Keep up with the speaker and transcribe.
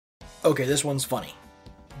Okay, this one's funny.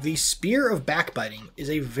 The Spear of Backbiting is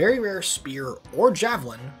a very rare spear or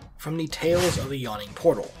javelin from the Tales of the Yawning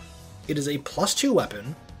Portal. It is a +2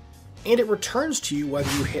 weapon, and it returns to you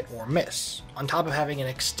whether you hit or miss, on top of having an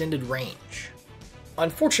extended range.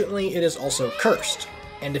 Unfortunately, it is also cursed,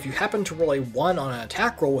 and if you happen to roll a 1 on an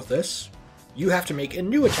attack roll with this, you have to make a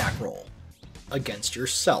new attack roll against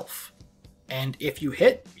yourself. And if you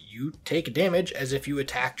hit, you take damage as if you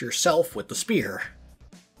attacked yourself with the spear.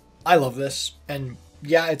 I love this, and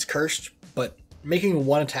yeah, it's cursed, but making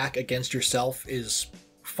one attack against yourself is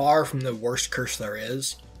far from the worst curse there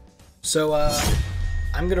is. So,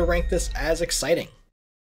 I'm gonna rank this as exciting.